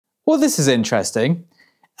Well, this is interesting.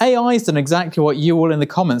 AI's done exactly what you all in the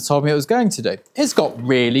comments told me it was going to do. It's got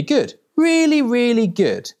really good. Really, really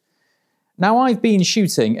good. Now, I've been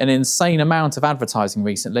shooting an insane amount of advertising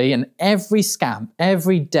recently, and every scam,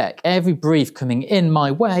 every deck, every brief coming in my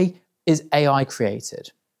way is AI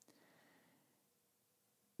created.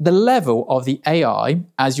 The level of the AI,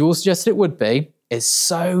 as you all suggested it would be, is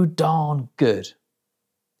so darn good.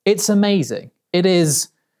 It's amazing. It is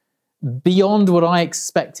beyond what I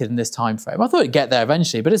expected in this time frame. I thought it'd get there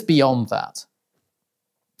eventually, but it's beyond that.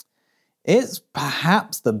 It's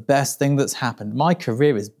perhaps the best thing that's happened. My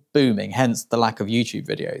career is booming, hence the lack of YouTube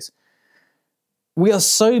videos. We are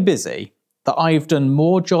so busy that I've done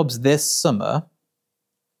more jobs this summer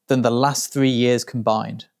than the last 3 years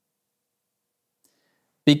combined.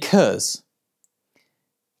 Because,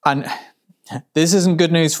 and this isn't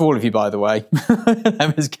good news for all of you, by the way, let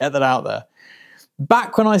me just get that out there.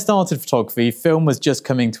 Back when I started photography, film was just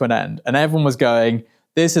coming to an end and everyone was going,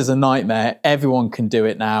 this is a nightmare, everyone can do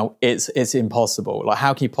it now, it's impossible. Like,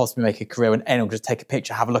 how can you possibly make a career when anyone can just take a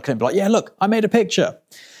picture, have a look at it and be like, yeah, look, I made a picture.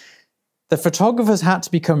 The photographers had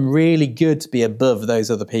to become really good to be above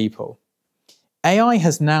those other people. AI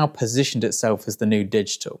has now positioned itself as the new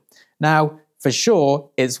digital. Now, for sure,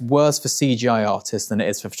 it's worse for CGI artists than it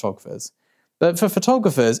is for photographers. But for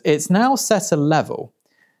photographers, it's now set a level.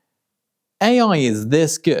 AI is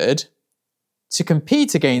this good. To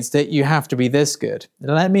compete against it, you have to be this good.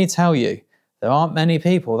 And let me tell you, there aren't many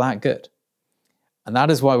people that good. And that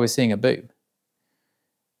is why we're seeing a boom.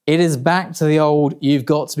 It is back to the old, you've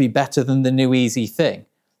got to be better than the new easy thing.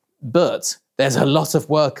 But there's a lot of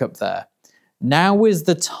work up there. Now is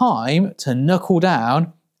the time to knuckle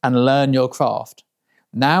down and learn your craft.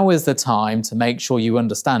 Now is the time to make sure you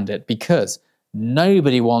understand it, because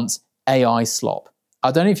nobody wants AI slop.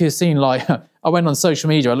 I don't know if you've seen, like, I went on social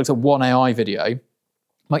media, I looked at one AI video.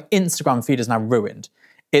 My Instagram feed is now ruined.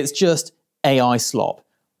 It's just AI slop.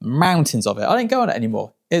 Mountains of it. I don't go on it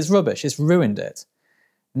anymore. It's rubbish. It's ruined it.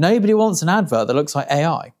 Nobody wants an advert that looks like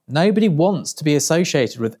AI. Nobody wants to be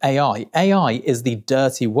associated with AI. AI is the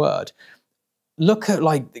dirty word. Look at,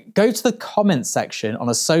 like, go to the comments section on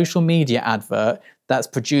a social media advert that's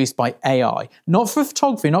produced by AI. Not for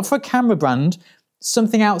photography, not for a camera brand,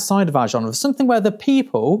 something outside of our genre, something where the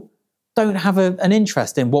people don't have an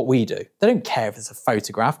interest in what we do. They don't care if it's a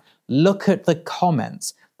photograph. Look at the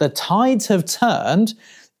comments. The tides have turned,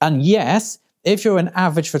 and yes, if you're an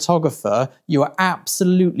average photographer, you are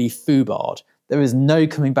absolutely foobarred. There is no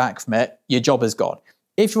coming back from it. Your job is gone.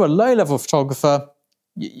 If you're a low-level photographer,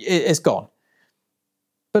 it's gone.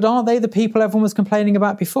 But aren't they the people everyone was complaining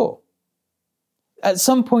about before? At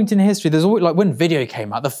some point in history, there's always, like when video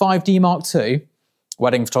came out, the 5D Mark II,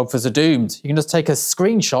 wedding photographers are doomed. You can just take a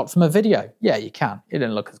screenshot from a video. Yeah, you can. It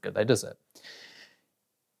didn't look as good though, does it?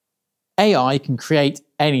 AI can create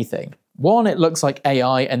anything. One, it looks like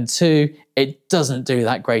AI, and two, it doesn't do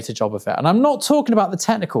that great a job of it. And I'm not talking about the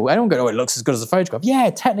technical. Anyone go, oh, it looks as good as a photograph. Yeah,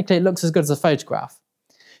 technically it looks as good as a photograph.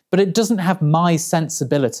 But it doesn't have my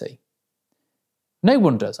sensibility. No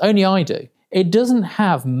one does, only I do. It doesn't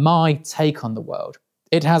have my take on the world.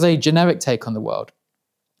 It has a generic take on the world.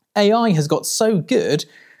 AI has got so good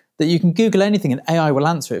that you can Google anything and AI will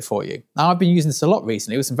answer it for you. Now, I've been using this a lot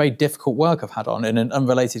recently with some very difficult work I've had on in an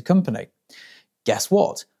unrelated company. Guess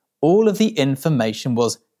what? All of the information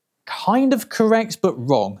was kind of correct but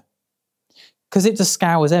wrong, because it just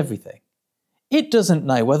scours everything. It doesn't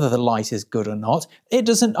know whether the light is good or not. It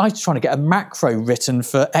doesn't. I was trying to get a macro written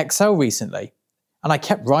for Excel recently, and I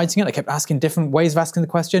kept writing it. I kept asking different ways of asking the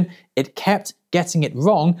question. It kept getting it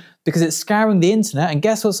wrong because it's scouring the internet, and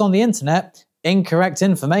guess what's on the internet? Incorrect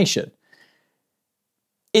information.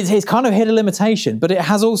 It's kind of hit a limitation, but it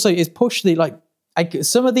has also, it's pushed the,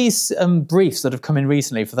 some of these briefs that have come in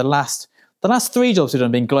recently for the last 3 jobs we've done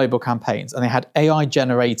have been global campaigns, and they had AI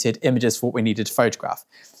generated images for what we needed to photograph.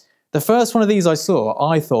 The first one of these I saw,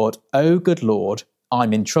 I thought, oh good Lord,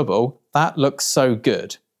 I'm in trouble. That looks so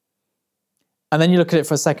good. And then you look at it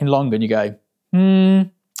for a second longer and you go,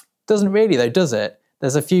 doesn't really though, does it?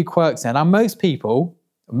 There's a few quirks there. Now most people,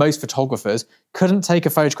 most photographers, couldn't take a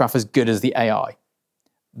photograph as good as the AI.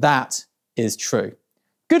 That is true.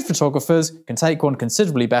 Good photographers can take one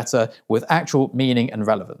considerably better with actual meaning and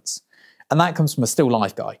relevance. And that comes from a still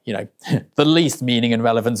life guy, you know, the least meaning and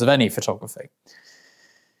relevance of any photography.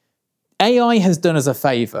 AI has done us a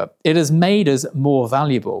favor. It has made us more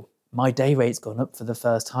valuable. My day rate's gone up for the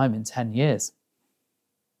first time in 10 years.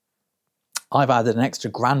 I've added an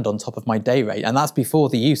extra grand on top of my day rate, and that's before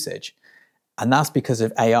the usage. And that's because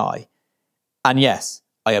of AI. And yes,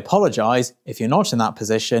 I apologise, if you're not in that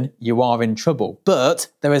position, you are in trouble. But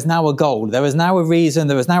there is now a goal, there is now a reason,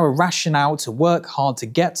 there is now a rationale to work hard to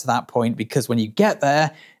get to that point, because when you get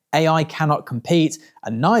there, AI cannot compete,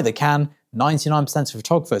 and neither can 99% of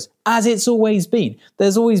photographers, as it's always been.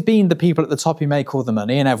 There's always been the people at the top who make all the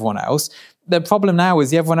money and everyone else. The problem now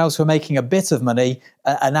is everyone else who are making a bit of money,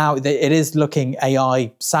 and now it is looking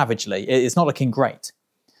AI savagely. It's not looking great.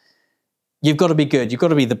 You've got to be good. You've got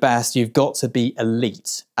to be the best. You've got to be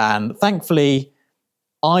elite. And thankfully,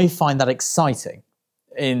 I find that exciting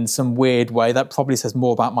in some weird way. That probably says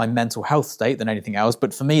more about my mental health state than anything else.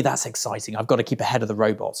 But for me, that's exciting. I've got to keep ahead of the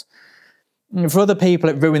robots. For other people,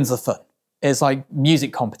 it ruins the fun. It's like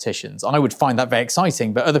music competitions. I would find that very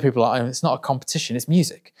exciting, but other people are like, it's not a competition, it's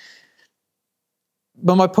music.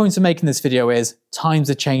 But my point of making this video is times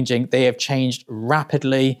are changing. They have changed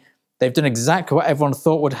rapidly. They've done exactly what everyone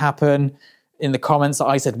thought would happen. In the comments that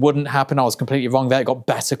I said wouldn't happen, I was completely wrong there. It got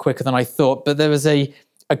better quicker than I thought. But there was a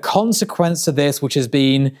consequence to this, which has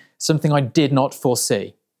been something I did not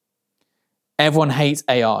foresee. Everyone hates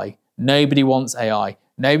AI. Nobody wants AI.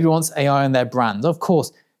 Nobody wants AI in their brands. Of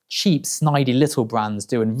course, cheap, snidey little brands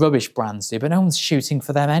do and rubbish brands do, but no one's shooting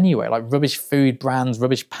for them anyway. Like rubbish food brands,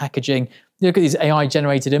 rubbish packaging. You look at these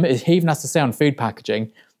AI-generated images. He even has to say on food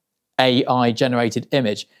packaging, AI-generated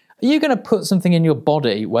image. Are you going to put something in your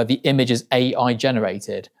body where the image is AI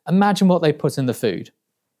generated? Imagine what they put in the food.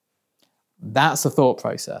 That's the thought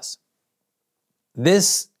process.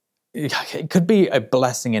 It could be a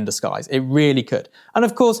blessing in disguise. It really could. And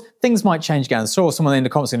of course, things might change again. I saw someone in the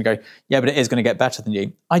comments going to go, yeah, but it is going to get better than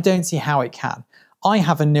you. I don't see how it can. I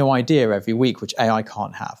have a new idea every week, which AI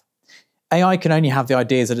can't have. AI can only have the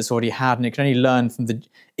ideas that it's already had, and it can only learn from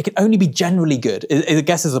it can only be generally good. I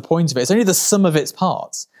guess is the point of it. It's only the sum of its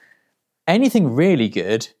parts. Anything really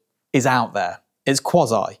good is out there. It's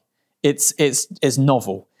quasi. It's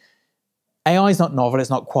novel. AI is not novel, it's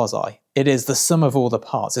not quasi. It is the sum of all the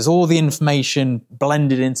parts. It's all the information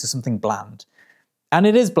blended into something bland. And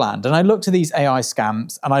it is bland. And I looked at these AI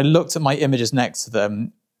scams and I looked at my images next to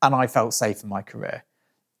them and I felt safe in my career.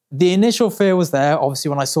 The initial fear was there. Obviously,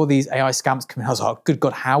 when I saw these AI scams come in, I was like, oh, good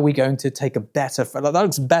God, how are we going to take a better photo? That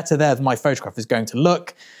looks better there than my photograph is going to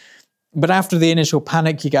look. But after the initial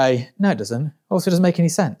panic, you go, no, it doesn't. Also, it doesn't make any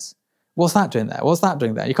sense. What's that doing there? What's that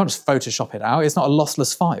doing there? You can't just Photoshop it out. It's not a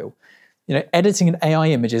lossless file. You know, editing an AI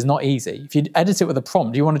image is not easy. If you edit it with a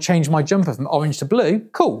prompt, you want to change my jumper from orange to blue?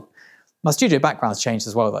 Cool. My studio background's changed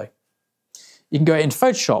as well, though. You can go into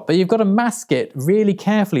Photoshop, but you've got to mask it really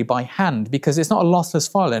carefully by hand because it's not a lossless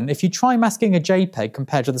file. And if you try masking a JPEG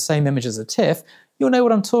compared to the same image as a TIFF, you'll know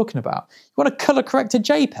what I'm talking about. You want a color corrected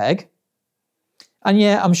JPEG? And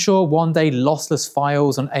yeah, I'm sure one day lossless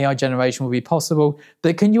files and AI generation will be possible,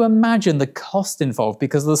 but can you imagine the cost involved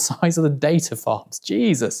because of the size of the data farms?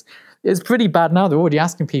 Jesus. It's pretty bad now. They're already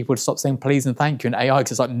asking people to stop saying please and thank you in AI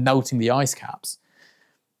because it's like melting the ice caps.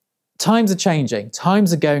 Times are changing.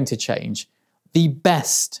 Times are going to change. The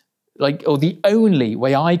best, or the only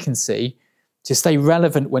way I can see to stay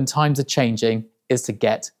relevant when times are changing is to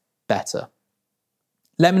get better.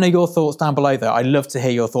 Let me know your thoughts down below though. I'd love to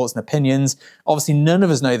hear your thoughts and opinions. Obviously, none of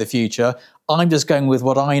us know the future. I'm just going with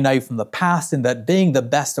what I know from the past, in that being the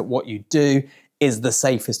best at what you do is the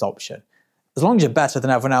safest option. As long as you're better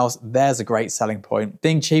than everyone else, there's a great selling point.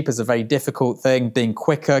 Being cheap is a very difficult thing. Being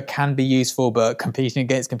quicker can be useful, but competing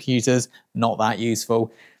against computers, not that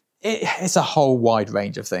useful. It's a whole wide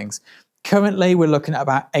range of things. Currently, we're looking at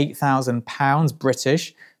about £8,000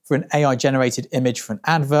 British for an AI-generated image for an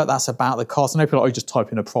advert. That's about the cost. I know people just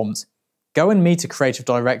type in a prompt. Go and meet a creative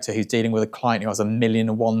director who's dealing with a client who has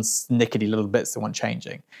 1,000,001 snickety little bits they want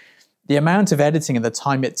changing. The amount of editing and the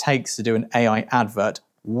time it takes to do an AI advert,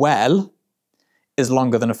 well, is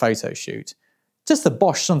longer than a photo shoot. Just to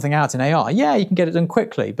bosh something out in AI, yeah, you can get it done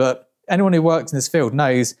quickly, but anyone who works in this field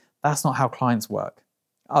knows that's not how clients work.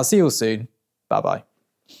 I'll see you all soon. Bye-bye.